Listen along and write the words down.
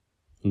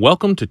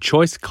Welcome to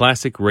Choice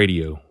Classic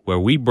Radio, where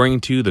we bring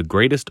to you the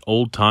greatest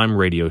old-time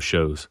radio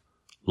shows.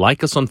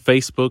 Like us on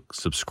Facebook,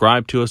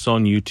 subscribe to us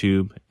on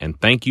YouTube,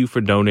 and thank you for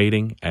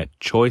donating at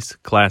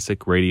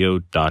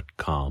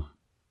choiceclassicradio.com.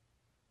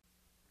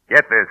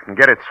 Get this and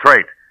get it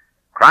straight.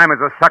 Crime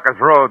is a sucker's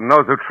road, and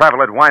those who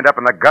travel it wind up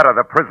in the gutter,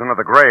 the prison of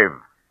the grave.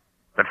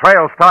 The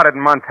trail started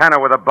in Montana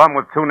with a bum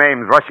with two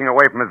names rushing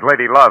away from his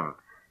lady love,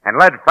 and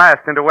led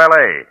fast into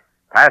L.A.,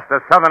 past a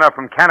southerner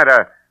from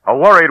Canada, a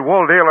worried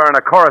wool dealer, and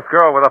a chorus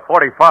girl with a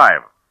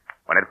 .45.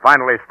 When it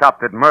finally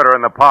stopped at murder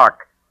in the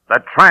park, the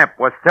tramp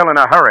was still in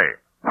a hurry.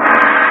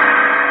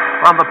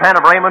 From the pen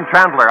of Raymond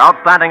Chandler,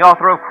 outstanding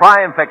author of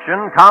crime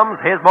fiction, comes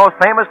his most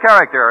famous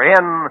character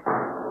in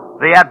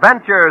The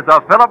Adventures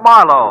of Philip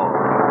Marlowe.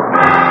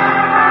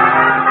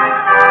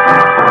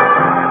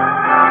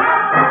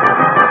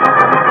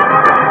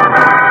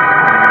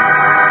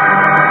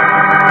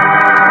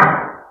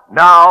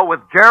 Now, with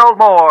Gerald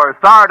Moore,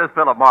 starred as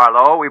Philip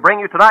Marlowe, we bring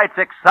you tonight's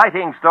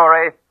exciting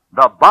story,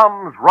 The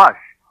Bum's Rush.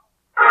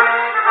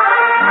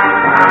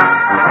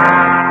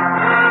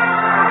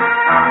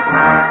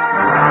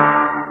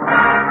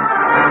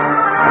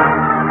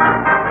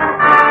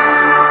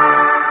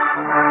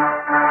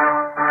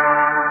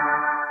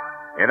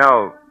 You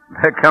know,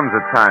 there comes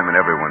a time in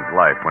everyone's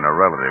life when a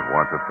relative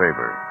wants a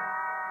favor.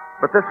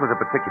 But this was a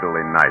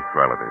particularly nice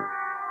relative.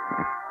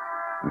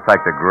 In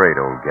fact, a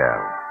great old gal.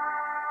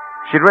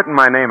 She'd written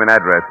my name and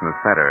address in the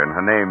center, and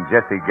her name,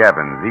 Jessie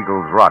Gabbins,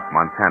 Eagles Rock,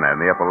 Montana,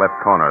 in the upper left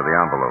corner of the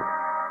envelope.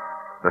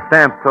 The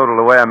stamp totaled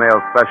away a mail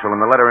special,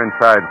 and the letter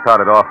inside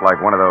started off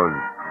like one of those,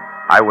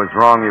 "I was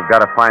wrong, you've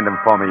got to find him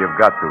for me, you've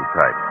got to"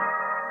 type.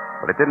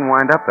 But it didn't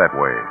wind up that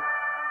way.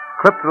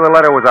 Clipped to the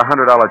letter was a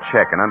 $100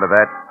 check, and under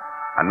that,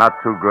 a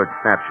not-too-good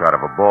snapshot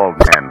of a bald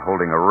man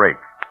holding a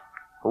rake,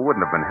 who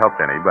wouldn't have been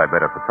helped any by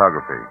better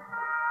photography.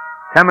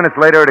 10 minutes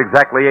later, at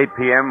exactly 8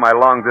 p.m., my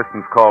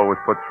long-distance call was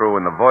put through,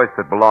 and the voice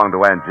that belonged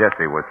to Aunt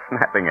Jessie was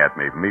snapping at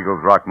me from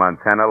Eagles Rock,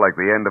 Montana, like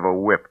the end of a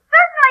whip.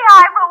 Certainly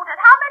I wrote it.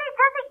 How many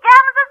Jessie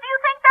Gammonses do you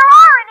think there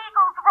are in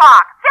Eagles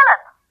Rock?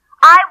 Philip,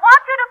 I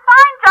want you to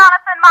find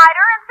Jonathan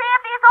Miter and see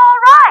if he's all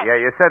right. Yeah,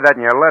 you said that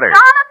in your letter.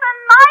 Jonathan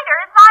Miter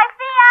is my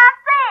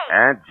fiancé.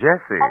 Aunt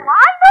Jessie. Oh,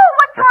 I know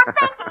what you're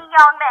thinking,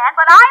 young man,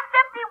 but I'm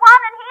 51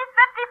 and he's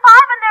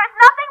 55, and there's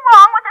nothing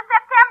wrong with the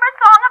September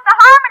song if the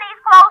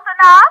harmony's close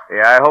enough.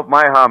 Yeah, I hope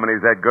my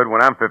harmony's that good when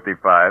I'm 55.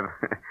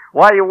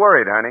 Why are you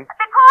worried, honey?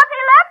 Because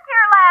he left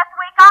here last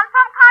week on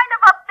some kind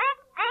of a big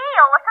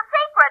deal. It's a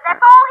secret.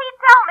 That's all he'd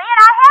tell me,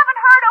 and I haven't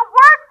heard a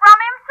word from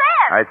him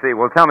since. I see.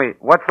 Well, tell me,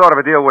 what sort of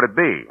a deal would it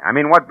be? I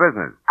mean, what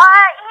business?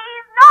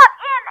 He's not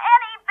in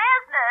any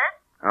business.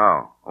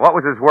 Oh, what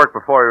was his work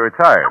before he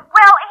retired?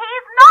 Well,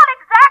 he's not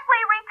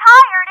exactly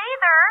retired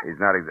either.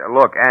 He's not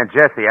Look, Aunt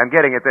Jessie, I'm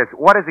getting at this.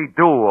 What does he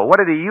do, or what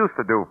did he used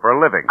to do for a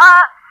living?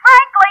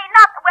 Frankly,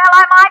 not... Well,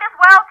 I might as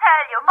well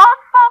tell you.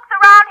 Most folks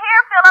around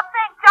here, Philip,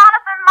 think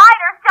Jonathan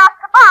Miter's just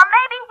a bum.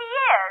 Maybe he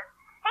is.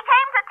 He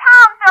came to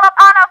town, Philip,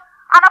 on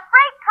a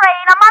freight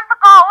train a month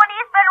ago, and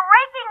he's been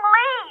raking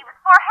leaves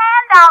for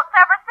handouts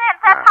ever since.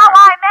 That's how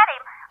I met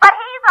him. But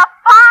he's a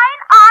fine,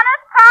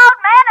 honest, proud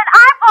man, and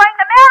I'm going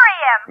to marry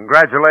him.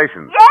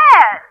 Congratulations.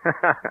 Yes.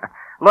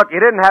 Look,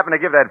 you didn't happen to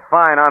give that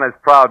fine, honest,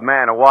 proud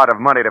man a wad of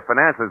money to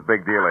finance this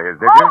big deal of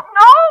his, did you? Oh,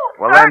 no.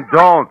 Well, then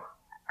don't.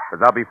 Because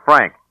I'll be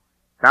frank.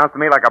 Sounds to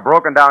me like a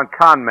broken-down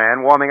con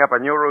man warming up a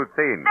new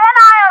routine. Then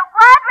I'll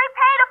gladly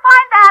pay to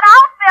find that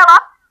out,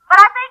 Philip. But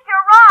I think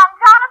you're wrong.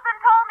 Jonathan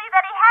told me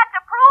that he had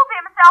to prove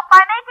himself by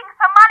making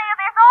some money of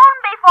his own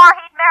before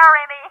he'd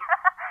marry me.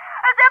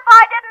 As if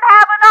I didn't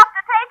have enough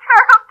to take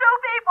care of two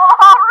people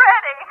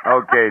already.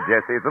 Okay,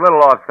 Jessie, it's a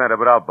little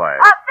off-center, but I'll buy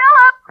it.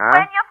 Philip,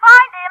 Huh? when you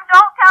find him,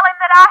 don't tell him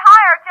that I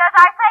hired you. As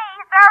I say,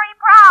 he's very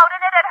proud,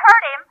 and it'd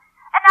hurt him.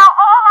 And now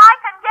all I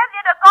can give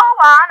you to go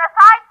on,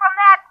 aside from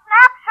that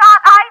snapshot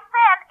I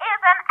sent, is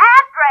an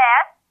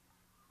address,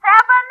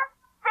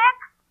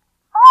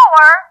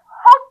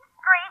 764 Hope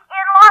Street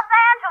in Los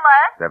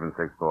Angeles.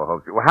 764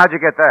 Hope Street. Well, how'd you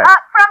get that?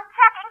 From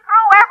checking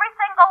through every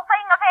single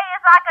thing of his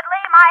I could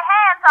lay my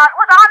hands on. It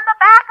was on the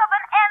back of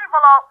an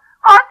envelope.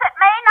 Of course, it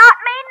may not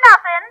mean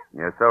nothing.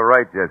 You're so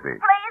right,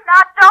 Jessie. Please,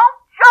 now, don't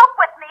joke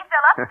with me,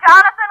 Philip.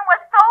 Jonathan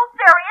was so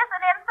serious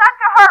and in such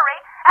a hurry,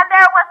 and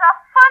there was a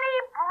funny,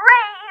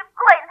 brave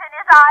glint in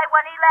his eye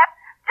when he left.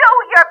 Do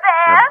your A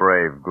best.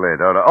 brave glint.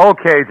 Oh, no.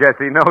 Okay,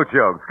 Jessie, no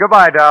jokes.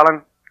 Goodbye,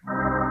 darling.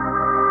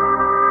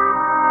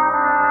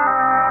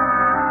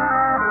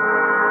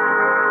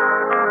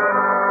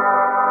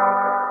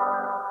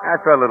 I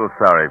felt a little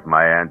sorry for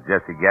my Aunt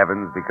Jessie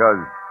Gabbins because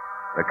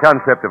the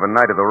concept of a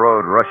knight of the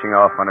road rushing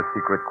off on a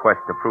secret quest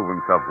to prove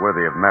himself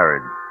worthy of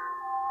marriage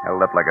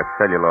held up like a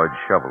celluloid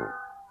shovel.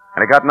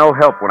 And it got no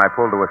help when I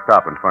pulled to a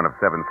stop in front of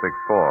 764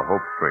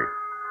 Hope Street.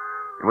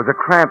 It was a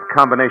cramped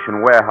combination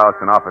warehouse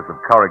and office of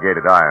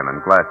corrugated iron and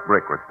glass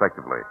brick,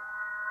 respectively,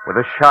 with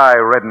a shy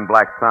red and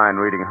black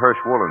sign reading Hirsch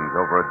Woolens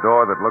over a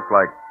door that looked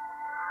like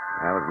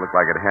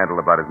it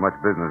handled about as much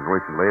business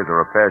recently as a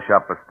repair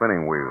shop for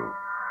spinning wheels.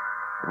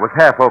 It was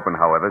half open,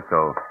 however,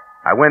 so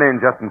I went in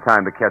just in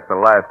time to catch the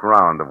last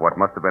round of what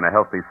must have been a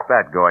healthy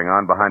spat going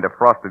on behind a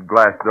frosted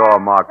glass door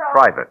marked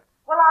private.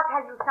 Well, I'll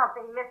tell you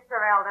something,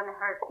 Mr.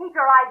 Eldenhurst. Keep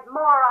your eyes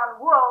more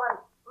on wool and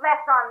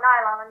less on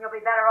nylon, and you'll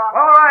be better off.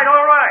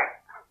 All right.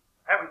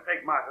 Heaven's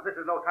sake, Martha, this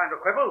is no time to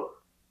quibble.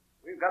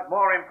 We've got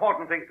more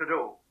important things to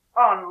do.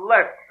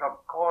 Unless,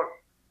 of course,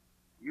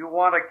 you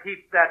want to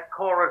keep that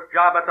chorus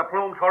job at the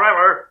Plumes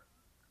forever.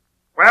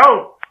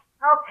 Well?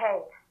 Okay.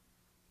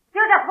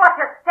 You just watch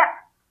your step.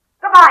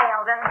 Goodbye,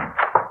 Eldon.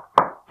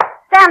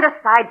 Stand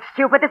aside,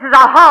 stupid. This is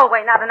a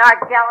hallway, not an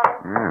art gallery.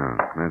 Yeah,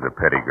 there's a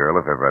petty girl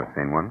if ever I've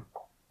seen one.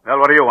 Well,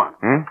 what do you want?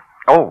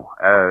 Oh,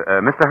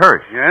 Mr.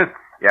 Hirsch. Yes?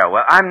 Yeah,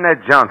 well, I'm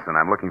Ned Johnson.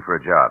 I'm looking for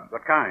a job.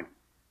 What kind?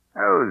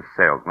 Oh,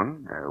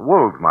 salesman.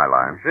 Wool's my I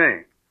line.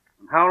 see.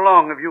 How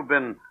long have you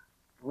been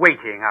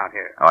waiting out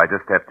here? Oh, I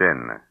just stepped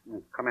in.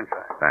 Come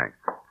inside. Thanks.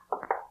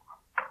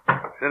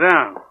 Sit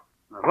down.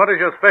 Now, what is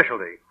your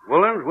specialty?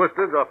 Woolens,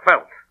 worsteds, or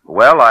felts?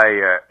 Well,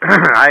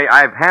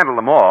 I've handled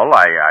them all.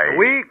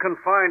 We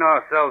confine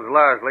ourselves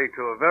largely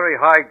to a very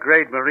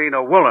high-grade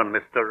merino woolen,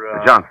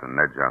 Mr. Johnson,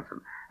 Ned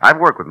Johnson. I've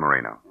worked with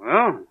merino.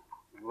 Well,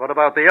 what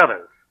about the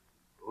others?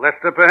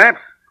 Lester, perhaps?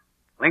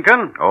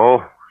 Lincoln?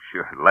 Oh,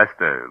 sure.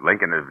 Lester,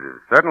 Lincoln,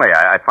 certainly.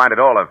 I find it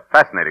all a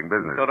fascinating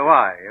business. So do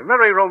I. A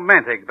very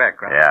romantic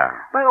background. Yeah.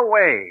 By the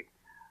way,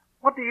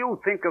 what do you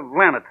think of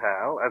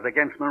Lanatal as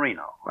against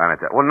merino?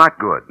 Lanatal. Well, not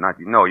good.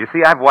 No, you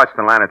see, I've watched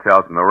the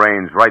Lanatals from the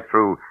range right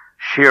through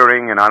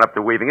shearing and on up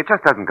to weaving. It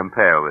just doesn't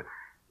compare with...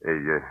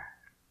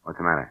 what's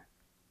the matter?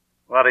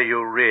 What are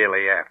you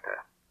really after?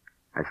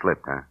 I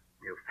slipped, huh?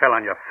 You fell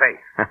on your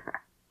face.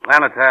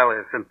 Lanatal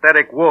is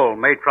synthetic wool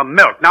made from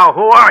milk. Now,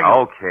 who are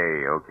you?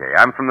 Okay.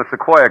 I'm from the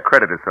Sequoia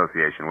Credit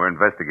Association. We're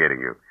investigating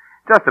you.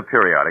 Just a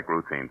periodic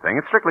routine thing.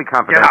 It's strictly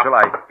confidential.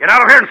 Get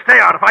out of here and stay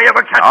out if I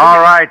ever catch you.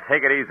 All right,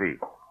 take it easy.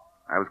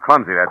 I was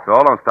clumsy, that's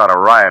all. Don't start a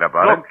riot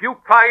about it. Look, you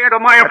pry into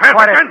my That's affairs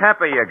quite a again.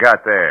 temper you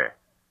got there.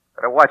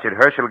 Better watch it,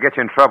 Hirsch. It'll get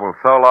you in trouble.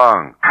 So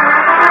long.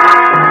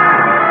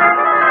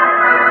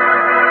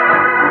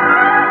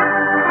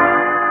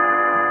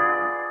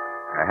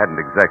 I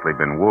hadn't exactly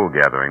been wool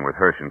gathering with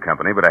Hirsch and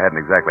Company, but I hadn't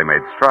exactly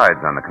made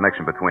strides on the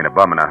connection between a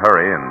bum in a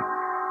hurry and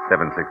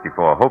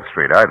 764 Hope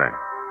Street either.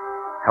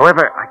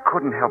 However, I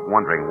couldn't help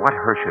wondering what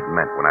Hirsch had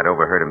meant when I'd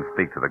overheard him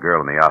speak to the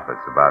girl in the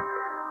office about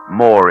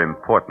more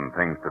important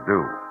things to do.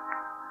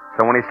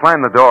 So when he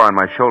slammed the door on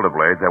my shoulder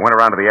blades, I went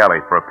around to the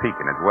alley for a peek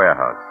in his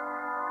warehouse.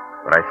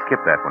 But I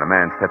skipped that when a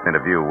man stepped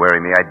into view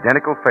wearing the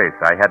identical face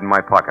I had in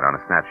my pocket on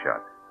a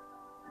snapshot.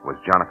 It was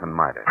Jonathan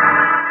Mitre.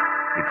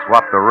 He'd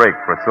swapped the rake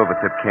for a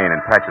silver-tipped cane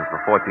and patches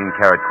for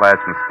 14-carat class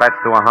from spats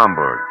to a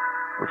Hamburg,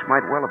 which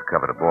might well have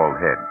covered a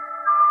bald head.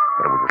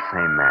 But it was the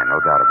same man,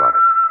 no doubt about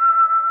it.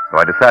 So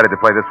I decided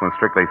to play this one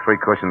strictly three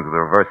cushions with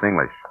reverse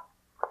English.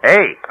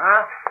 Hey!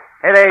 Huh?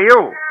 Hey there, you!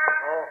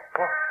 Oh,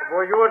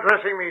 were you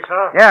addressing me,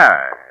 sir? Yeah.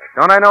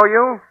 Don't I know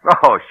you?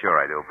 Oh, sure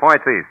I do.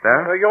 Points east,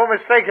 huh? You're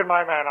mistaken,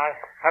 my man. I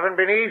haven't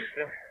been east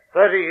in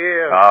 30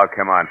 years. Oh,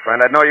 come on,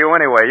 friend. I'd know you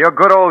anyway. You're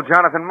good old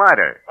Jonathan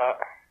Mitre.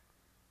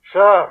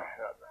 Sir,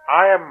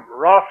 I am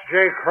Ross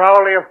J.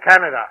 Crowley of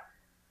Canada,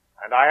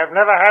 and I have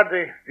never had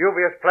the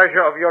dubious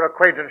pleasure of your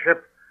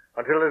acquaintanceship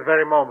until this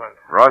very moment.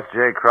 Ross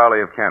J. Crowley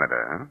of Canada,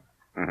 huh?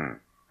 Mm-hmm.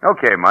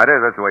 Okay, Mitre,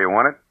 that's the way you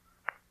want it.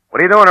 What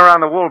are you doing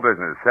around the wool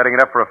business? Setting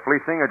it up for a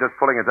fleecing or just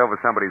pulling it over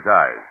somebody's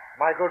eyes?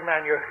 My good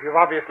man, you've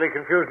obviously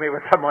confused me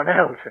with someone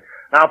else.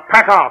 Now,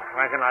 pack off,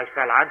 recognize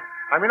fella.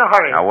 I'm in a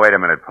hurry. Now, wait a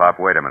minute, Pop.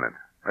 Wait a minute.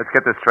 Let's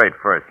get this straight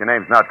first. Your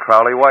name's not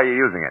Crowley. Why are you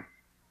using it?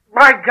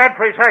 By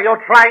Godfrey, sir,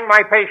 you're trying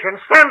my patience.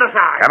 Stand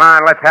aside. Come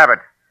on, let's have it.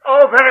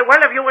 Oh, very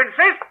well, if you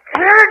insist.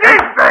 Here it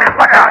is.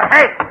 Look out.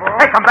 Hey,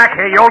 come back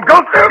here, you old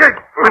goat.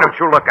 Why don't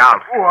you look out?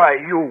 Why,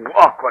 you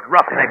awkward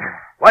roughneck.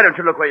 Why don't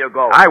you look where you're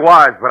going? I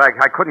was, but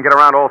I couldn't get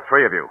around all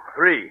three of you.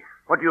 Three?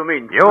 What do you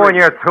mean? You and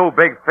your two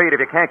big feet. If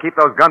you can't keep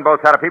those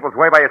gunboats out of people's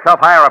way by yourself,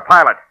 hire a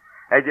pilot.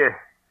 Hey,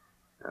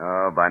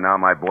 Oh, by now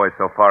my boy's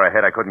so far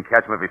ahead I couldn't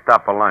catch him if he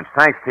stopped for lunch.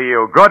 Thanks to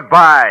you.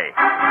 Goodbye.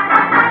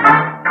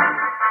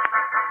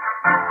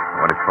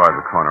 Went as far as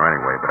the corner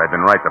anyway, but I'd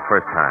been right the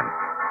first time.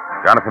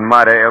 Jonathan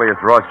Mitre, alias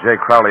Ross J.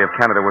 Crowley of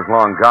Canada, was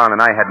long gone,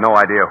 and I had no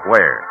idea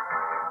where.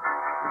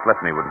 This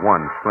left me with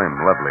one slim,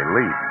 lovely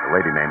lead, a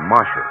lady named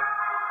Marcia.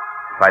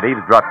 If I'd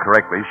eavesdropped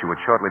correctly, she would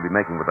shortly be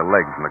making with the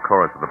legs in the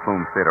chorus of the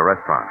Plumes Theater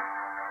restaurant.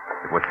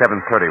 It was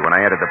 7:30 when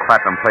I entered the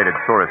platinum-plated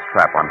tourist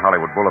trap on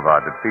Hollywood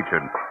Boulevard that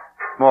featured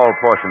small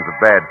portions of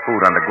bad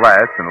food under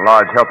glass and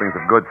large helpings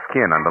of good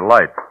skin under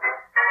lights.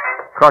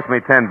 Cost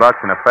me $10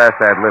 and a fast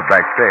ad-lib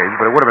backstage,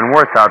 but it would have been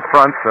worse out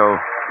front, so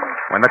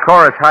when the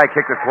chorus high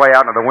kicked its way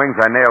out into the wings,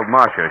 I nailed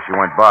Marcia. She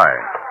went by.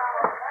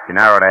 She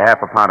narrowed a half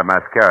a pound of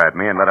mascara at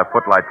me and let a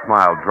footlight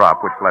smile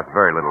drop, which left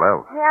very little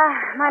else. Yeah,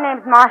 my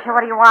name's Marcia.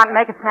 What do you want?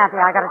 Make it snappy.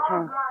 I gotta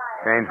change.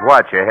 Change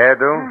what? Your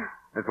hairdo?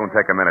 This won't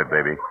take a minute,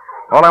 baby.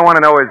 All I want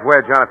to know is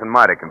where Jonathan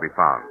Mitre can be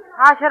found.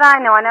 How should I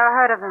know? I never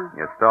heard of him.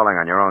 You're stalling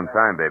on your own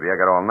time, baby. I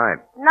got all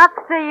night. Nuts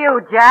to you,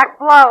 Jack.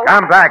 Blow.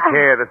 Come back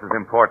here. This is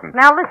important.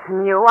 Now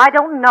listen, you. I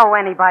don't know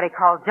anybody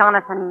called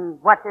Jonathan,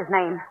 what's his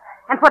name?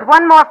 And put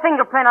one more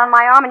fingerprint on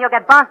my arm and you'll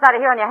get bounced out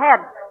of here on your head.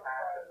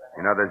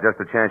 You know, there's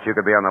just a chance you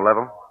could be on the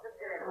level.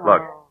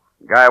 Look,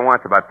 guy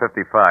wants about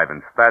 55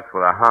 and spats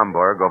with a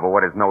Hamburg over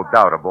what is no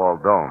doubt a bald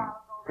dome.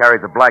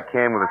 Carries a black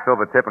can with a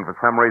silver tip and for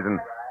some reason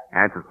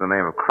answers the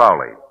name of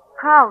Crowley.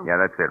 Crowley?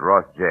 Yeah, that's it,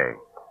 Ross J.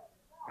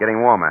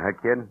 Getting warmer, huh,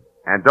 kid?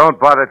 And don't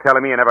bother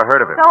telling me you never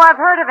heard of him. So I've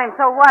heard of him.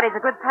 So what? He's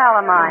a good pal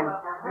of mine.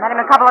 I met him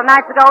a couple of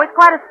nights ago. He's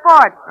quite a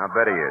sport. I'll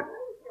bet he is.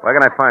 Where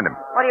can I find him?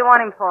 What do you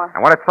want him for? I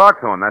want to talk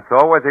to him, that's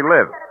all. Where's he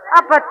live?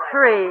 Up a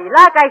tree.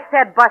 Like I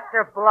said,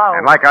 Buster Blow.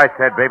 And like I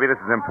said, baby,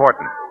 this is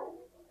important.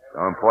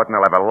 So important,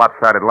 I'll have a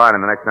lopsided line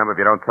in the next number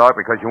if you don't talk,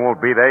 because you won't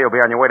be there. You'll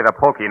be on your way to the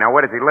pokey. Now,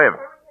 where does he live?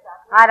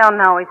 I don't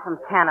know. He's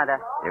from Canada.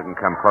 You can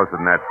come closer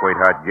than that,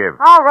 sweetheart. Give.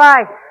 All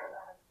right.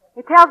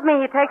 He tells me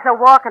he takes a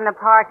walk in the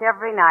park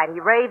every night. He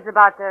raves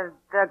about the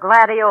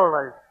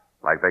gladiolas.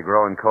 Like they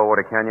grow in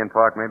Coldwater Canyon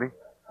Park, maybe?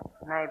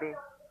 Maybe.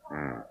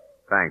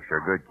 Thanks,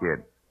 you're a good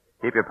kid.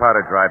 Keep your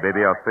powder dry,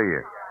 baby. I'll see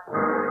you.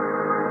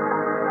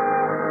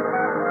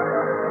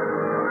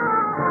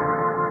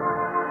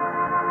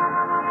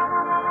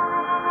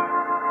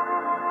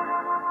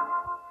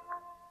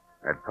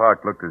 That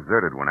park looked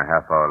deserted when a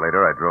half hour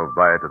later I drove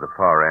by it to the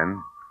far end,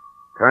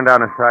 turned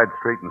down a side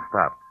street and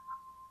stopped.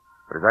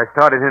 But as I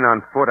started in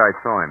on foot, I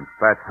saw him,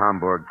 Spats,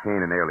 Hamburg,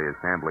 cane, and alias,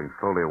 ambling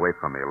slowly away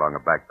from me along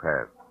a back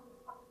path.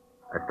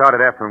 I started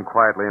after him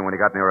quietly, and when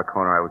he got near a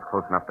corner, I was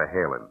close enough to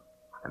hail him,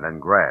 and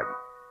then grab.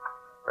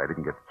 But I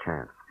didn't get the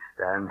chance.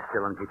 Stand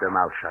still and keep your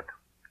mouth shut.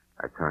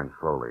 I turned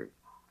slowly.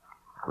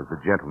 It was the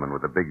gentleman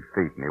with the big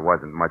feet, and he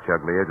wasn't much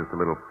uglier, just a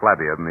little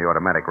flabbier than the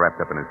automatic wrapped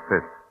up in his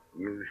fist.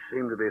 You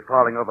seem to be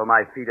falling over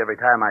my feet every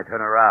time I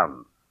turn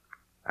around.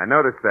 I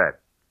noticed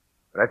that.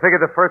 But I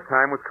figured the first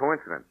time was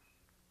coincidence.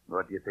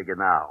 What do you figure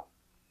now?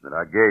 That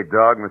our gay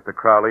dog, Mr.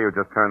 Crowley, who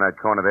just turned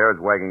that corner there, is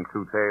wagging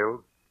two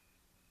tails?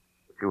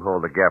 But you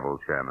hold the gavel,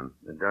 Chairman.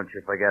 And don't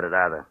you forget it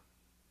either.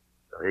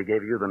 So he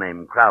gave you the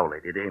name Crowley,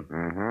 did he?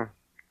 Mm-hmm.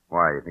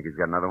 Why, you think he's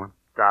got another one?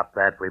 Stop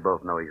that. We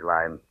both know he's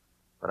lying.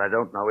 What I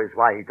don't know is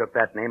why he took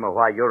that name or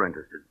why you're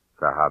interested.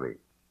 It's a hobby.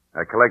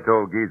 I collect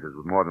old geezers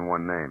with more than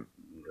one name.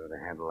 You're going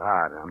to handle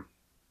hard, huh?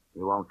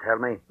 You won't tell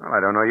me? Well, I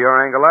don't know your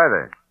angle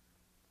either.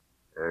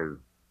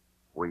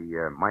 We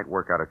might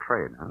work out a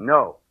trade, huh?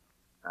 No.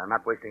 I'm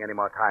not wasting any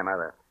more time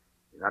either.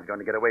 You're not going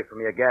to get away from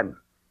me again.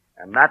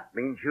 And that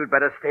means you'd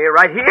better stay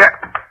right here.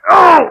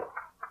 Oh!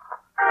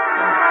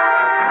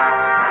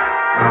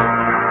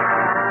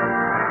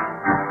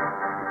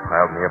 He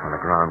piled me up on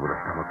the ground with a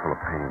stomach full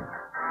of pain.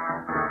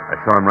 I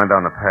saw him run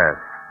down the path.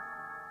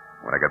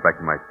 When I got back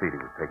to my feet, he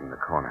was taking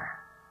the corner.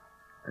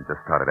 And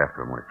just started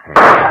after him when it came.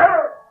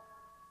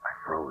 I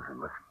froze and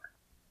listened.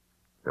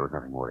 There was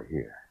nothing more to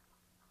hear.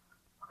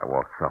 I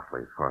walked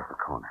softly as far as the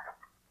corner.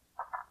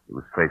 He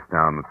was face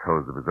down, the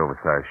toes of his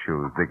oversized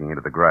shoes digging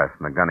into the grass,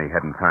 and the gun he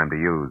hadn't time to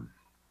use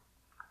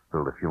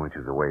spilled a few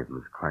inches away from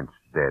his clenched,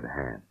 dead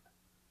hand.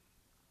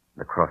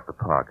 And across the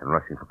park and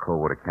rushing for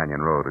Coldwater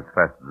Canyon Road as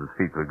fast as his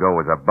feet could go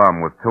was a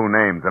bum with two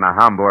names and a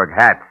Hamburg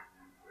hat.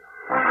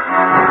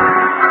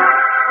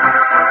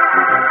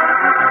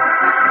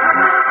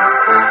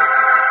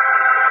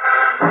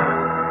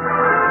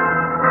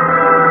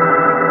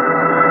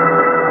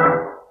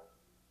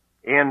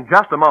 In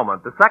just a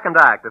moment, the second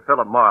act of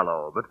Philip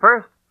Marlowe. But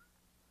first,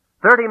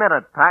 30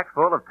 minutes packed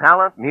full of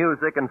talent,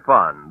 music, and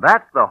fun.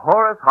 That's the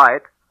Horace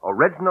Heidt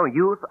Original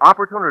Youth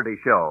Opportunity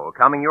Show,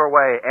 coming your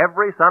way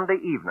every Sunday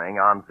evening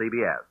on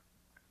CBS.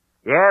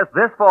 Yes,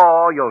 this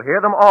fall you'll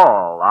hear them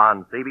all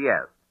on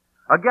CBS.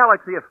 A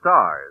galaxy of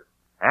stars.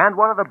 And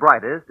one of the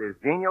brightest is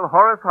genial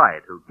Horace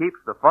Heidt, who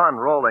keeps the fun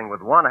rolling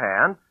with one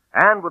hand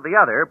and with the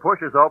other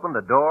pushes open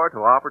the door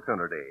to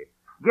opportunity.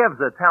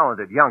 Gives a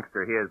talented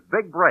youngster his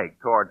big break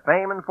toward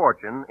fame and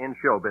fortune in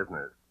show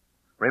business.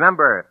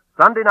 Remember,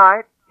 Sunday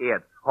night,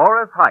 it's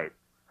Horace Heidt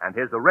and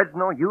his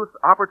original Youth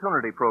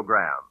Opportunity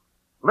Program.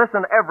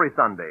 Listen every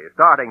Sunday,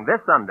 starting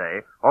this Sunday,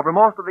 over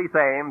most of the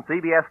same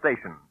CBS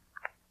stations.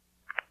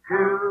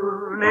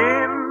 Tune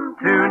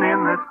in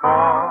this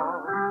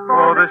fall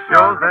for the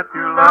shows that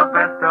you love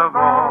best of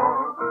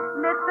all.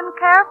 Listen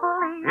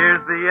carefully.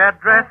 Here's the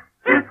address.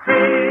 It's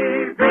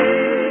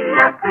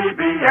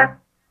CBS.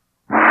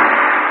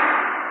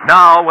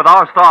 Now, with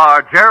our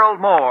star, Gerald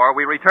Moore,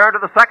 we return to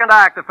the second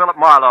act of Philip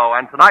Marlowe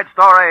and tonight's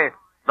story,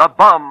 The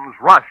Bum's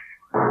Rush.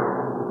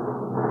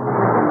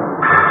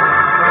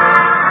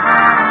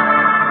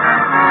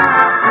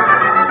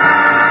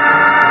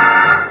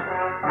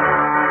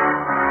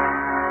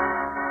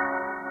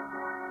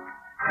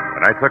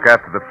 When I took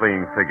after the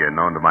fleeing figure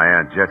known to my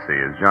Aunt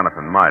Jessie as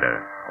Jonathan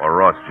Mitre, or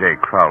Ross J.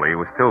 Crowley,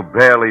 was still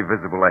barely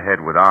visible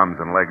ahead with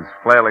arms and legs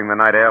flailing the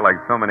night air like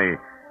so many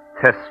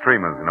test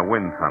streamers in a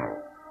wind tunnel.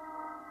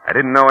 I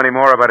didn't know any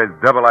more about his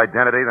double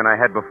identity than I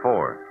had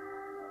before.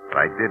 But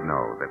I did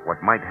know that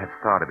what might have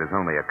started as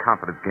only a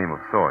confidence game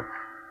of sorts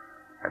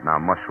had now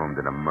mushroomed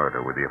in a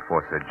murder with the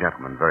aforesaid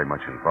gentleman very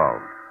much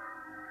involved.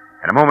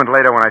 And a moment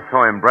later, when I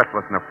saw him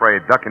breathless and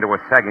afraid duck into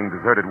a sagging,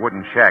 deserted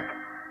wooden shack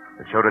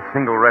that showed a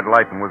single red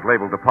light and was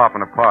labeled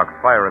Department of Parks,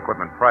 Fire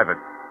Equipment, Private,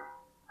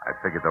 I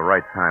figured the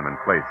right time and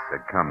place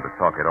had come to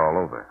talk it all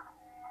over.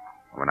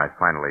 When I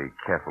finally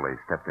carefully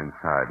stepped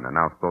inside and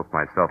announced both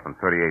myself and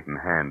 38 in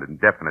hand in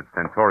definite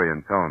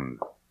stentorian tones,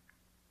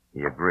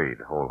 he agreed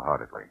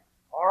wholeheartedly.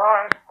 All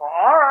right.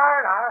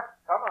 I'll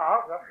come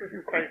out just as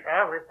you say,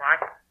 sir, with my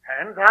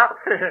hands up.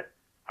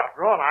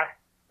 After all,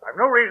 I've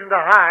no reason to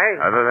hide.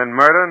 Other than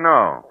murder,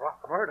 no. What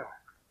murder?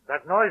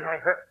 That noise I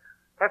heard,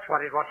 that's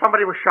what it was.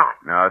 Somebody was shot.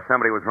 No,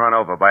 somebody was run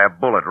over by a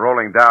bullet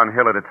rolling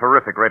downhill at a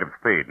terrific rate of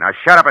speed. Now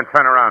shut up and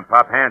turn around,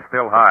 Pop. Hands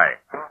still high.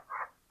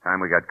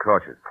 Time we got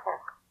cautious.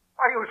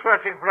 Are you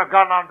searching for a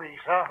gun on me,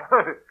 sir?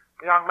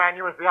 Young man,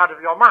 you must be out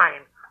of your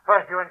mind.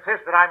 First you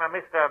insist that I'm a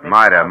Mr.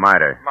 Miter.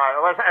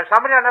 Well,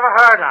 somebody I never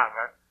heard of.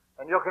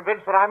 And you're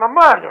convinced that I'm a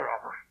murderer.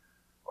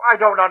 I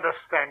don't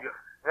understand you.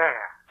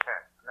 There.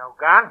 No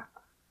gun?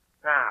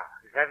 Now,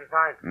 you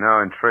satisfied? No,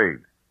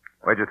 intrigued.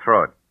 Where'd you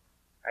throw it?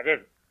 I did.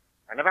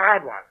 I never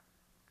had one.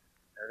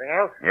 Anything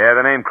else? Yeah,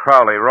 the name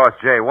Crowley, Ross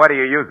J. Why do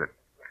you use it?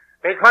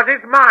 Because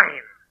it's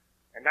mine.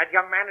 And that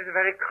young man is a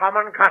very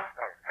common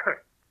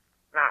customer.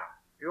 Now,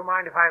 do you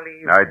mind if I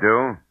leave? I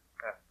do.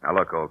 Now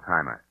look,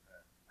 old-timer.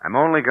 I'm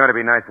only going to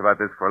be nice about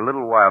this for a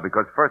little while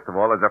because, first of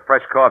all, there's a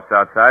fresh corpse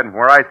outside, and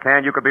where I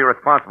stand, you could be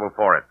responsible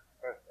for it.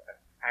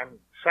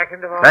 And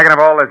second of all? Second of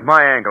all, there's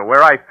my angle,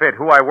 where I fit,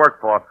 who I work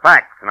for,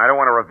 facts, and I don't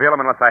want to reveal them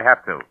unless I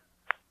have to.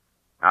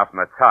 Now from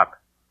the top.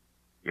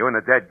 You and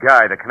the dead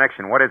guy, the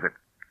connection, what is it?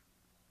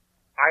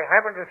 I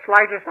haven't the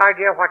slightest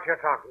idea what you're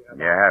talking about.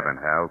 You haven't,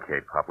 huh?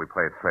 Okay, Pop, we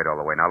play it straight all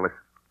the way. Now listen.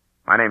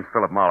 My name's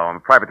Philip Marlowe. I'm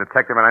a private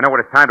detective, and I know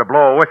when it's time to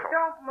blow a whistle.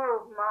 Don't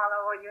move,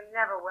 Marlowe, or you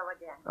never will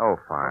again. Oh,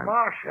 fine.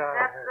 Marcia.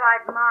 That's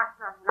right,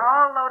 Marcia.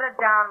 All loaded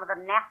down with a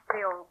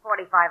nasty old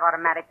 45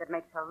 automatic that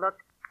makes her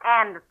look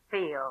and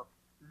feel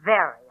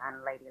very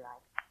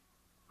unladylike.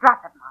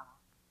 Drop it,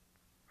 Marlowe.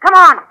 Come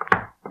on!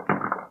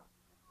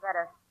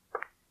 Better.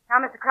 Now,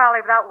 Mr.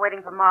 Crowley, without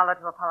waiting for Marlowe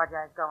to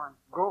apologize, go on.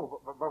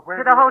 Go? But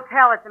where To the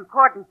hotel. It's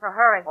important, so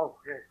hurry. Oh,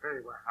 yes, very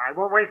well. I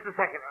won't waste a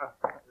second.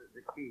 The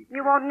key.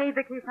 You won't need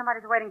the key.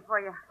 Somebody's waiting for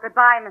you.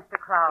 Goodbye, Mr.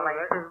 Crowley.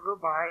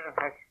 Goodbye.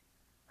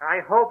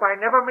 I hope I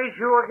never meet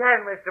you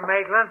again, Mr.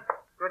 Maitland.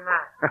 Good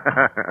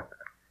night.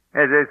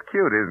 It's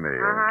cute, isn't he?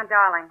 Uh-huh,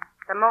 darling.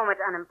 The moment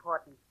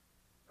unimportant.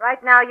 Right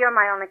now, you're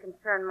my only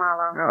concern,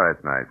 Marlowe. Oh,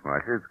 that's nice,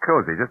 Marcia. It's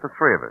cozy, just the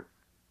three of us.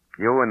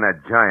 You and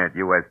that giant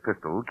U.S.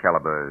 pistol,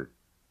 caliber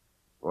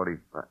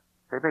 45.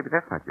 Say, baby,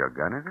 that's not your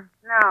gun, is it?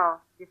 No.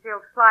 You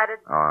feel slighted?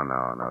 Oh,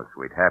 no,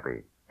 sweet.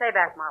 Happy. Stay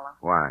back, Marlowe.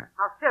 Why?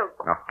 I'll shoot.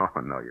 Oh,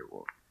 no, you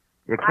won't.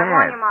 You I can't.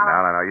 warn you,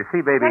 Marlowe. No. You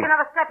see, baby, Take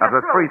another step, of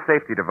you're the through. 3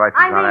 safety devices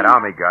I on that mean-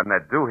 Army gun,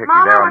 that doohickey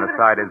Marlowe, there on I'm the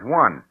gonna- side is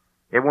one.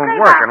 It won't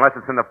Stay work back. unless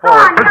it's in the Go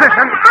forward on,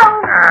 position.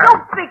 Oh, you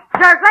big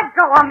jerk. Let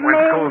go of When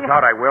me. school's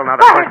out, I will. Now,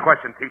 the Go first ahead.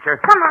 question,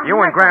 teacher. Come on, You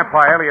and listen.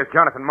 Grandpa, alias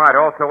Jonathan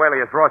Miter, also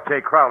alias Ross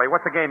J. Crowley.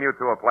 What's the game you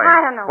two are playing? I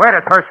don't know. Where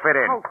does Hirsch fit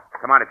in? Oh.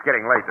 Come on, it's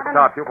getting late. The I don't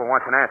star know. pupil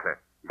wants an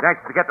answer. He's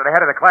anxious to get to the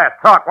head of the class.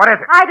 Talk. What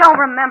is it? I don't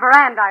remember,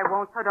 and I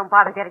won't, so don't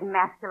bother getting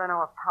masculine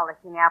or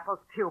polishing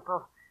apples,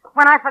 pupil.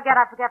 When I forget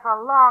for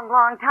a long,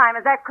 long time.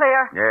 Is that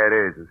clear? Yeah, it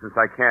is. And since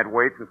I can't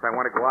wait, since I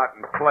want to go out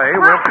and play,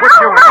 Well, we'll put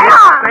you in hold here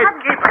on. for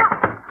safekeeping.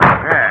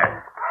 Yeah.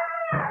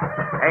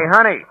 Hey,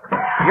 honey,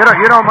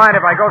 you don't mind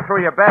if I go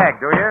through your bag,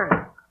 do you?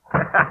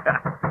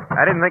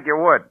 I didn't think you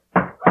would.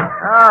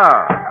 Oh,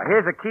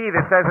 here's a key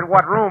that says in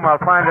what room I'll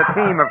find the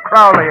team of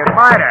Crowley and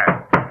Miter.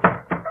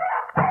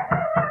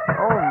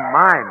 Oh,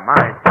 my,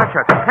 such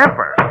a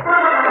temper.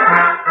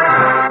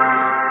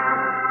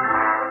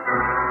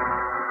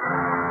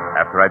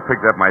 After I'd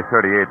picked up my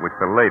 38, which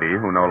the lady,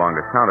 who no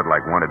longer sounded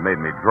like one, had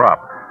made me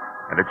drop,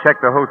 and to check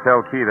the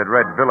hotel key that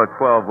read Villa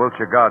 12,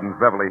 Wilshire Gardens,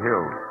 Beverly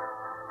Hills,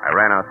 I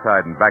ran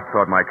outside and back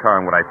toward my car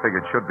in what I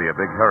figured should be a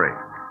big hurry.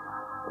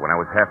 But when I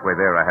was halfway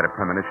there, I had a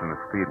premonition the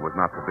speed was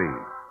not to be.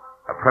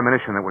 A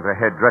premonition that was a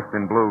head dressed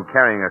in blue,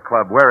 carrying a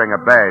club, wearing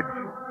a badge,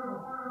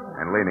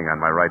 and leaning on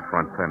my right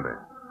front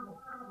fender.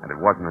 And it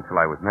wasn't until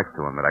I was next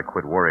to him that I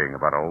quit worrying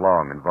about a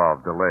long,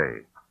 involved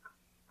delay.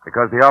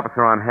 Because the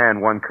officer on hand,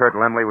 one Kurt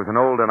Lemley, was an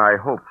old and I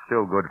hope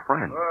still good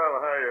friend. Well,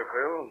 hiya,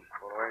 Phil.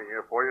 Been waiting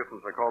here for you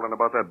since I called in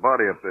about that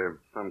body up there.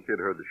 Some kid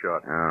heard the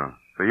shot. Oh.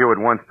 So you had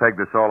once pegged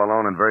this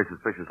all-alone and very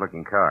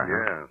suspicious-looking car, huh?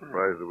 Yeah,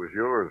 surprised it was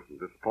yours.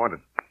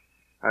 Disappointed.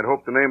 I'd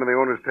hoped the name of the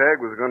owner's tag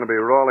was going to be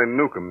Raleigh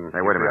Newcomb. Hey,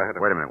 wait a You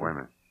see,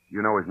 minute.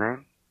 You know his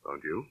name?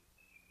 Don't you?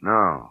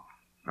 No.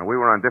 No, we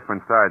were on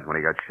different sides when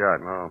he got shot.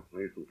 No,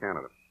 he's from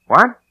Canada.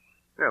 What?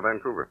 Yeah,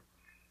 Vancouver.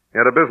 He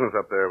had a business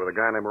up there with a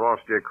guy named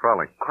Ross J.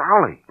 Crowley.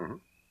 Crowley? Mm-hmm.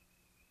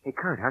 Hey,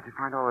 Kurt, how'd you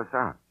find all this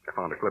out? I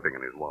found a clipping in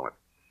his wallet.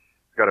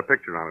 It's got a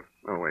picture on it.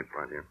 Oh, wait,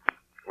 right here.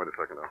 Wait a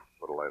second, I'll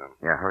put a light on it.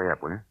 Yeah, hurry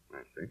up, will you?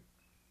 I see.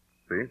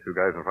 See, 2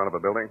 guys in front of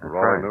a building. That's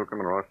Raleigh right.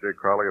 Newcomb and Ross J.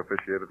 Crowley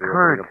officiated the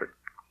Kurt. opening of the...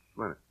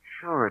 What?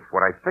 Sure, it's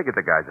what I figured.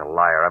 The guy's a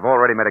liar. I've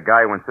already met a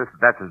guy who insists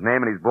that's his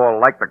name, and he's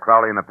bald like the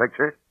Crowley in the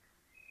picture.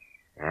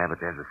 Yeah, but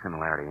there's a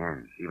similarity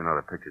ends, even though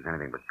the picture's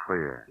anything but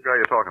clear. The guy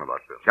you're talking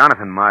about, Phil.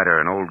 Jonathan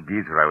Miter, an old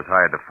geezer I was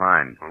hired to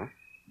find. Hmm?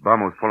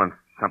 Bum was pulling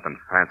something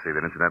fancy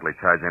that incidentally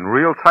ties in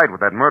real tight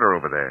with that murder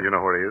over there. You know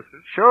where he is?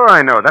 Sure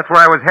I know. That's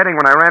where I was heading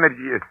when I ran into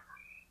you.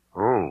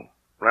 Oh,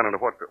 Planning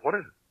to what? What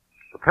is it?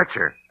 The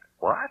picture.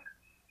 What?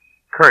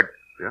 Kurt.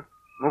 Yeah?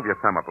 Move your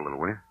thumb up a little,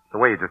 will you? The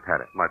way you just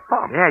had it. My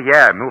thumb?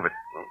 Yeah, move it.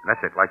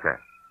 That's it, like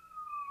that.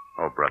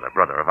 Oh, brother,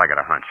 if I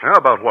got a hunch. How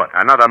about what?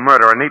 Another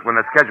murder, neat when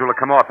the schedule will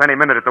come off any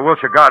minute at the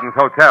Wilshire Gardens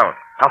Hotel.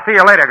 I'll see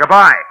you later.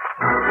 Goodbye.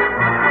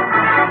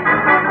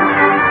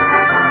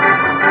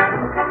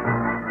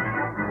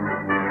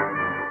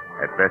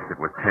 At best, it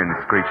was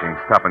 10 screeching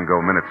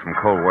stop-and-go minutes from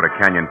Coldwater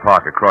Canyon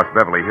Park across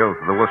Beverly Hills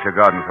to the Wilshire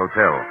Gardens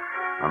Hotel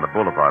on the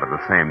boulevard of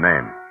the same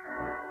name.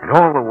 And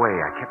all the way,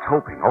 I kept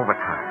hoping, over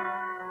time,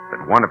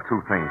 that one of two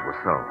things was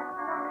so.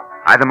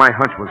 Either my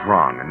hunch was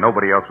wrong and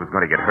nobody else was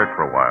going to get hurt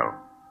for a while,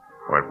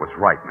 or it was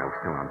right and I was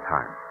still on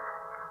time.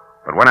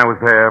 But when I was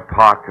there,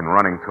 parked and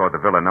running toward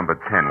the villa number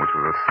 10, which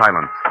was a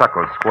silent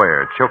stucco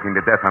square, choking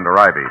to death under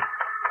ivy,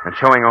 and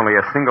showing only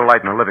a single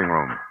light in the living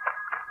room,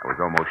 I was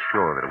almost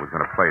sure that it was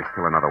going to play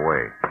still another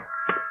way.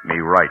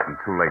 Me right and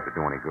too late to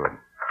do any good.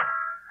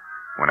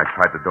 When I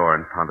tried the door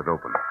and found it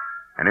open,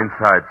 and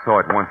inside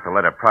saw at once the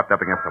letter propped up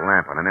against a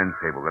lamp on an end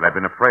table that I'd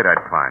been afraid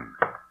I'd find,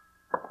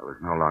 there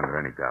was no longer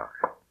any doubt.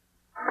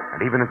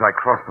 And even as I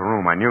crossed the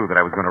room, I knew that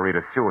I was going to read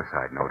a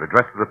suicide note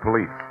addressed to the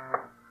police,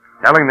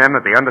 telling them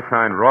that the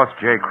undersigned Ross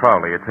J.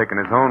 Crowley had taken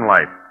his own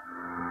life,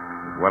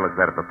 as well as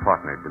that of the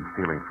partner he'd been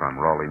stealing from,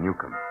 Raleigh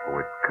Newcomb, who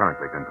had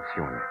currently been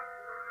pursuing him.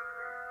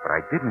 But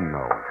I didn't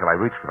know until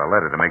I reached for the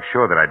letter to make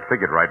sure that I'd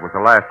figured right was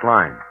the last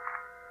line,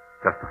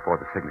 just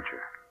before the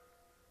signature.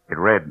 It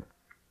read,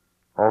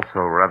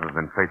 "Also, rather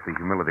than face the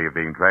humility of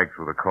being dragged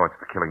through the courts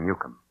for killing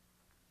Newcomb,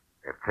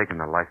 they have taken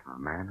the life of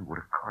a man who would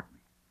have caught me.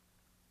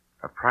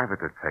 A private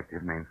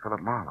detective named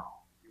Philip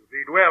Marlowe." You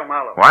read well,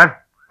 Marlowe.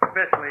 What?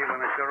 Especially when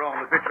it's your own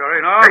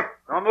obituary. No,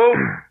 don't move.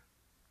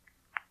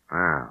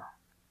 Well,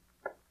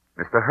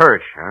 Mr.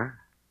 Hirsch, huh?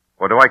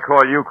 Or do I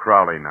call you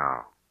Crowley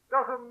now?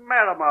 Doesn't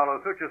matter,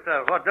 Marlowe. Suit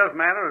yourself. What does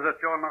matter is that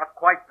you're not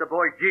quite the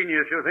boy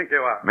genius you think you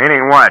are.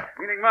 Meaning what?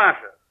 Meaning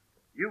Marcia.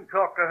 You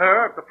talk to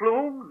her at the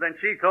Plumes, then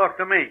she talks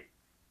to me.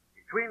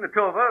 Between the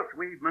two of us,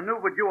 we've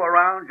maneuvered you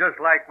around just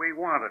like we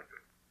wanted to,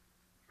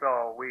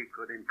 so we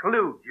could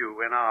include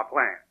you in our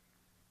plan.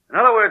 In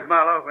other words,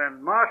 Marlowe,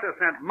 when Marcia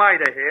sent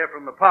Mida here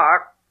from the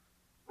park,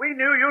 we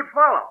knew you'd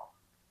follow.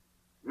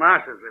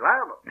 Marcia's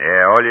reliable.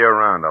 Yeah, all year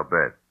round, I'll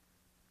bet.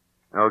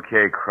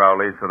 Okay,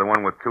 Crowley, so the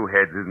one with two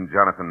heads isn't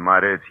Jonathan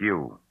Mida, it's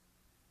you.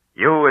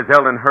 You is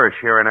Eldon Hirsch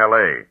here in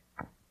L.A.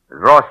 Is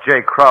Ross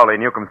J. Crowley,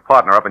 Newcomb's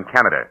partner up in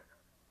Canada.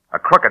 A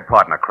crooked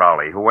partner,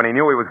 Crowley, who when he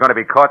knew he was going to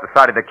be caught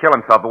decided to kill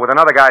himself, but with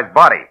another guy's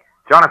body.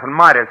 Jonathan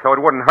Mida, so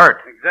it wouldn't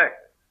hurt. Exactly.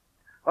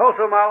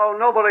 Also, Marlowe,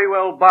 nobody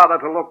will bother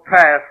to look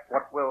past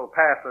what will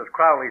pass as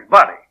Crowley's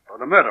buddy, or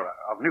the murderer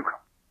of Newcomb,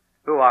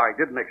 who I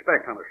didn't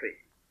expect on the scene.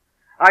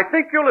 I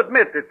think you'll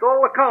admit it's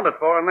all accounted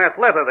for in that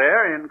letter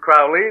there in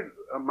Crowley's,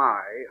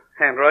 my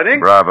handwriting.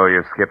 Bravo,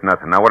 you skipped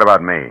nothing. Now what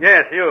about me?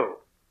 Yes, you.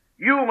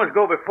 You must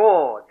go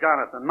before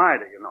Jonathan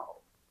Mida, you know.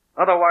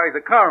 Otherwise,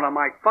 the coroner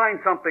might find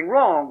something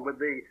wrong with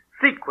the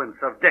sequence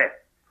of death.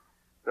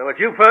 So it's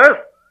you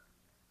first,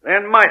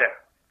 then Mida.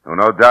 Who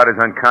no doubt is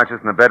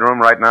unconscious in the bedroom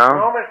right now?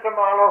 No, Mr.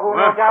 Marlowe, who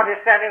no doubt is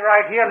standing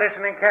right here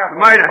listening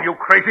carefully. Mida, you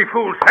crazy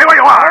fool. Stay where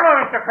you are.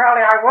 No, Mr. Crowley,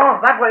 I won't.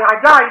 That way I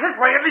die. This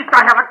way at least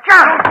I have a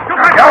chance.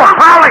 Yo,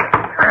 Crowley!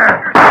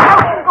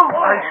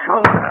 My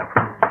shoulder.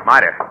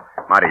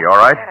 Mida, you all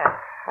right?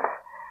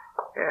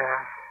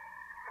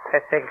 Yeah, I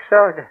think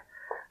so.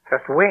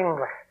 Just wing.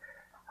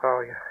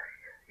 Oh,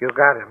 you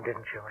got him,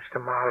 didn't you, Mr.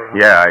 Marlowe?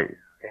 Yeah,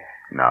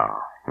 No.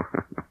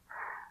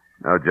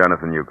 No,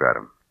 Jonathan, you got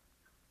him.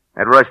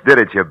 That rush did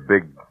it, you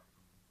big...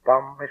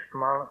 Bum, Mr.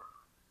 Marlowe?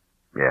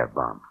 Yeah,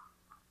 bum.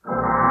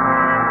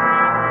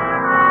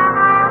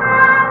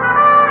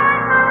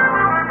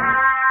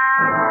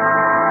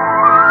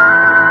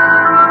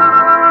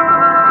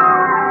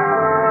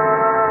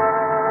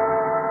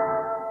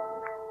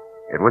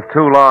 It was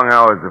 2 long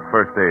hours of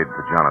first aid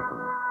for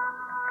Jonathan.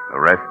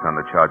 Arrest on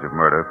the charge of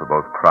murder for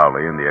both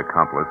Crowley and the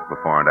accomplice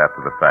before and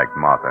after the fact,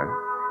 Martha.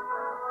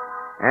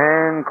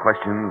 And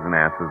questions and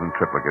answers in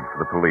triplicate for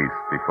the police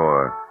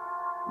before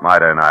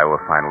Mida and I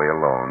were finally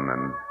alone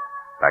and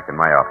back in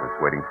my office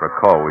waiting for a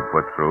call we'd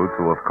put through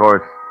to, of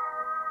course,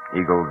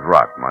 Eagles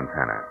Rock,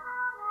 Montana.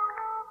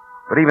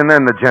 But even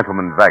then, the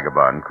gentleman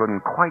vagabond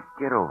couldn't quite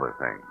get over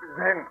things.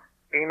 Then,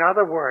 in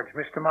other words,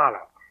 Mr.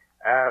 Marlowe,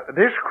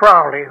 this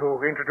Crowley,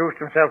 who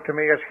introduced himself to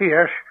me as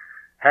Hirsch,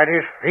 had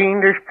his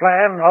fiendish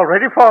plan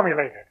already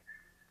formulated.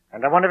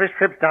 And on one of his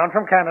trips down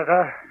from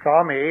Canada,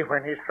 saw me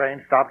when his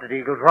train stopped at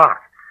Eagles Rock.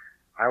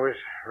 I was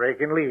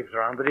raking leaves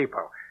around the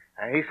depot.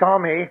 And he saw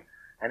me,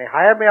 and he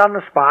hired me on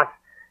the spot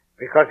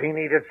because he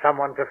needed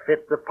someone to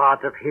fit the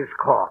part of his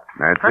corpse.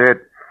 That's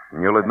it. And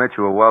you'll admit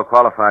you were well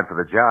qualified for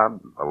the job,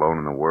 alone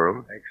in the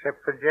world.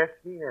 Except for just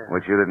here.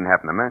 Which you didn't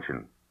happen to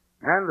mention.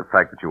 And the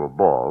fact that you were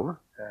bald.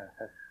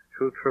 That's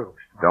true.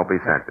 Don't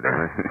be sensitive.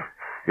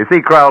 You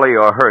see, Crowley,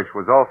 or Hirsch,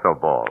 was also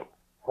bald.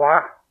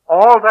 What?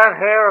 All that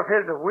hair of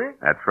his a wig?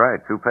 That's right.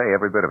 Toupee,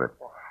 every bit of it.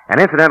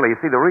 And incidentally, you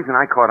see, the reason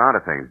I caught on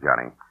to things,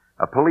 Johnny,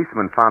 a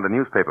policeman found a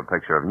newspaper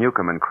picture of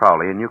Newcomb and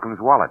Crowley in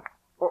Newcomb's wallet.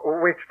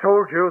 Which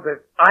told you that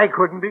I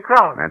couldn't be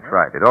Crowley. That's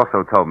right. It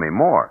also told me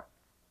more.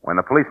 When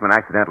the policeman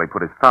accidentally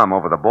put his thumb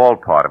over the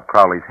bald part of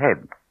Crowley's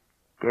head,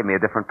 it gave me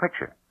a different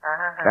picture.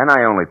 Then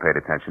I only paid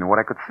attention to what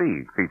I could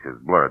see, features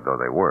blurred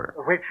though they were.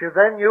 Which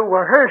then you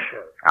were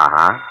Herschel.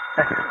 Uh-huh.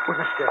 Well,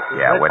 Miss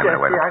Jessie. Yeah, Miss wait a minute,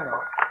 wait a Jessie, minute.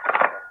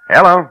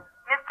 I know. Hello?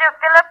 Mr.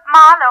 Philip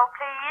Marlowe,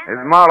 please. This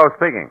is Marlowe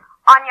speaking.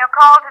 On your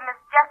call to Miss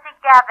Jessie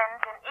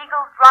Gavins in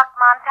Eagles Rock,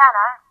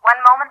 Montana. One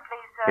moment,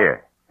 please, sir.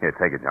 Here,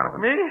 take it,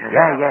 Jonathan. Me?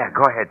 Yeah,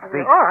 go ahead,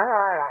 speak. All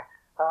right.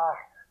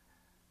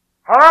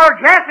 Hello,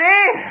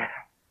 Jessie.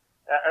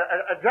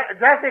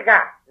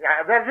 Jessica.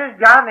 Yeah, this is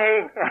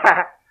Johnny.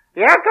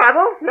 Yeah,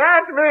 Cuddles. Yeah,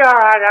 it's me, all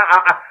right.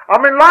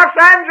 I'm in Los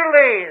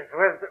Angeles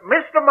with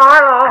Mr.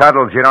 Marlowe.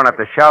 Cuddles, you don't have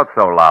to shout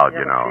so loud,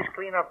 you know. She's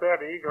clean up there,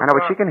 the Eagle. I know,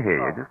 but she can hear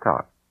you. Just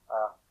talk.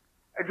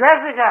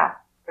 Jessica,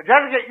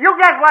 you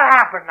guess what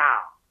happened now?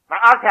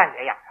 I'll tell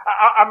you.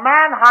 A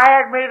man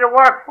hired me to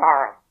work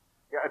for him.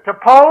 To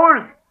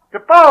pose,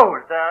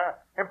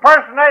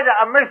 impersonate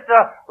a Mr.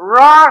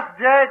 Ross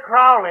J.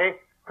 Crowley,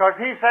 because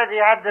he said he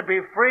had to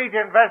be free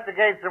to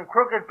investigate some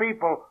crooked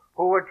people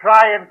who would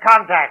try and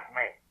contact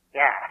me.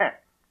 Yeah.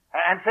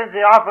 And since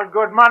he offered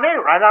good money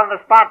right on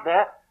the spot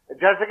there,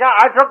 Jessica,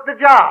 I took the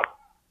job.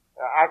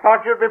 I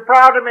thought you'd be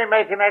proud of me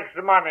making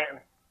extra money.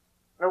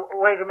 No,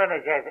 wait a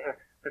minute, Jessica.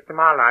 Mr.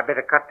 Marlowe, I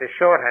better cut this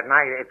short, hadn't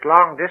I? It's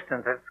long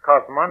distance. It's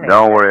cost money.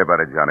 Don't worry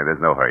about it, Johnny.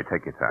 There's no hurry.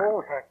 Take your time.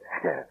 Oh,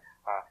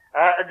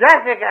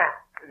 Jessica.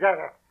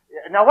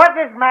 Now, what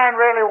this man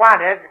really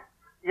wanted,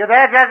 you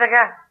there,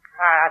 Jessica?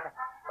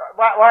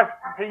 Was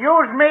to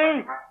use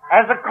me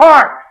as a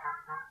corpse.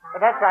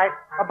 That's right,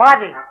 a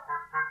body.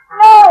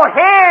 No,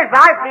 I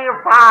feel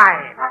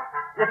fine.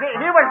 You see,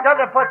 he was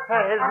going to put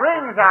his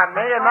rings on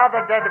me,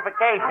 another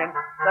identification,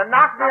 to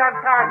knock me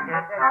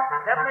unconscious and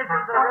get me to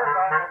the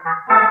river.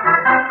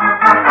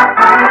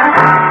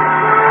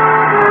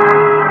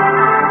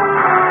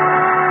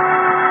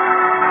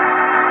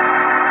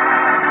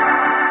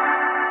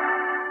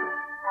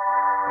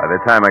 By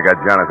the time I got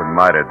Jonathan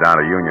Miter down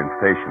to Union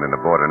Station and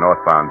aboard a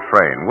northbound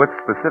train with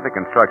specific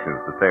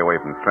instructions to stay away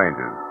from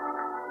strangers,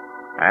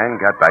 and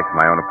got back to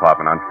my own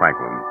apartment on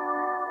Franklin,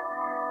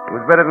 it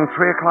was better than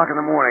 3 o'clock in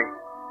the morning.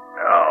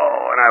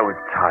 Oh, and I was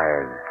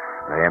tired.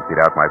 I emptied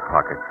out my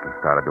pockets and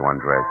started to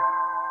undress.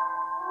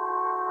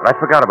 But I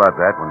forgot about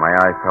that when my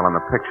eye fell on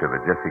the picture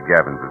that Jessie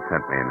Gavins had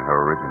sent me in her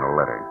original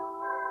letter.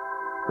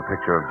 The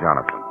picture of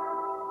Jonathan.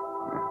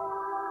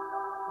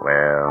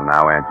 Well,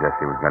 now Aunt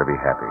Jessie was going to be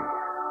happy.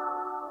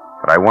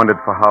 But I wondered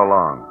for how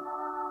long.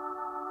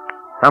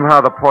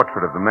 Somehow the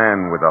portrait of the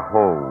man with the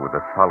hole with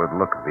the solid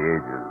look of the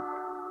ages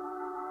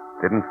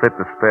didn't fit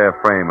the spare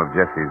frame of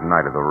Jessie's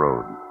night of the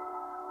road.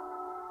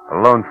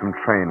 A lonesome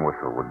train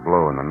whistle would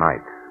blow in the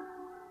night,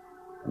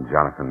 and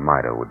Jonathan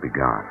Miter would be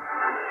gone.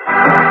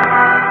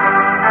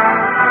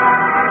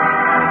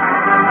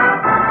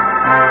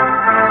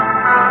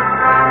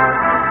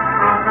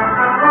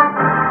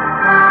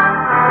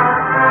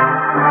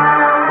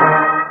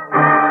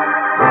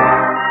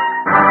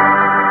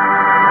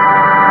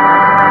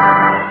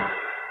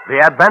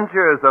 The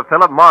Adventures of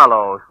Philip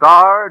Marlowe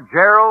star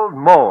Gerald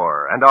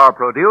Moore and are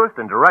produced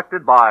and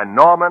directed by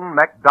Norman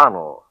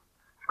MacDonald.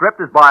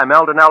 Script is by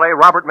Mel Donnelly,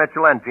 Robert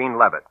Mitchell, and Gene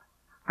Levitt.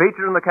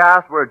 Featured in the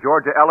cast were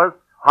Georgia Ellis,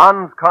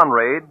 Hans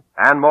Conrad,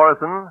 Ann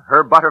Morrison,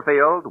 Herb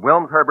Butterfield,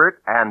 Wilms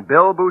Herbert, and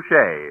Bill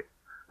Boucher.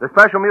 The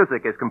special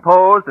music is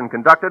composed and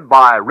conducted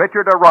by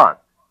Richard Arant.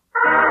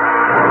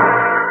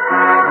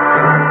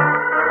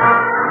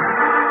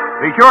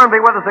 Be sure and be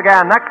with us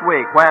again next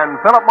week when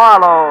Philip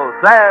Marlowe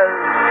says...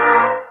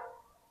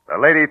 The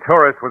lady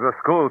tourist was a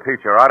school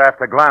teacher out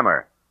after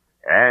glamour,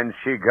 and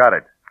she got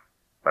it.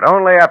 But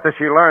only after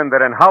she learned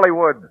that in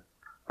Hollywood,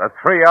 the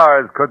 3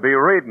 R's could be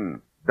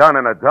reading, done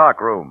in a dark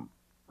room,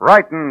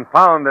 writing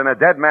found in a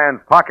dead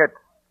man's pocket,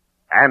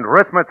 and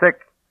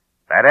arithmetic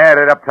that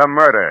added up to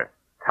murder,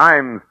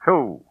 times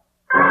 2.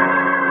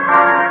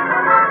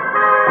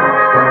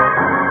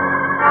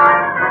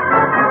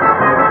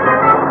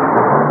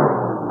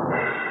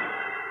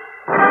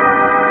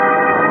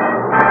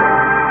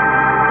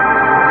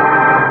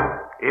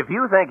 If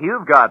you think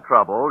you've got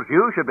troubles,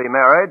 you should be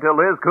married to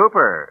Liz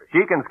Cooper.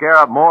 She can scare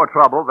up more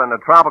trouble than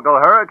a tropical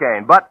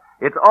hurricane, but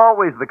it's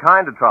always the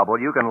kind of trouble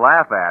you can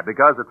laugh at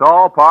because it's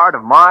all part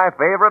of My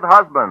Favorite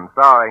Husband,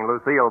 starring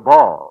Lucille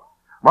Ball.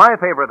 My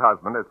Favorite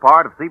Husband is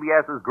part of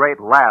CBS's great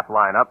laugh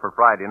lineup for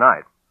Friday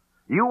night.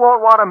 You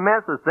won't want to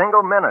miss a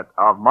single minute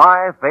of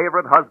My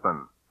Favorite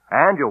Husband.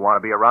 And you'll want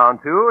to be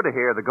around, too, to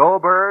hear the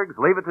Goldbergs,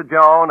 Leave It to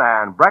Joan,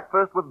 and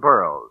Breakfast with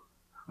Burroughs.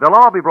 They'll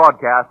all be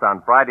broadcast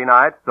on Friday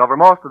nights over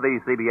most of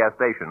these CBS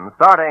stations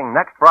starting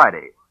next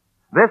Friday.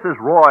 This is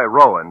Roy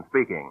Rowan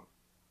speaking.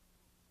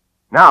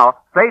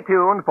 Now, stay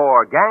tuned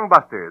for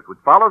Gangbusters,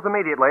 which follows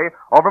immediately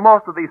over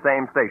most of these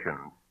same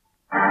stations.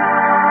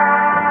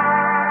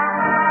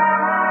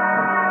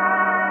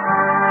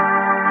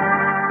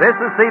 This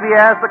is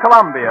CBS, the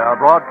Columbia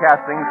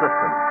Broadcasting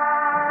System.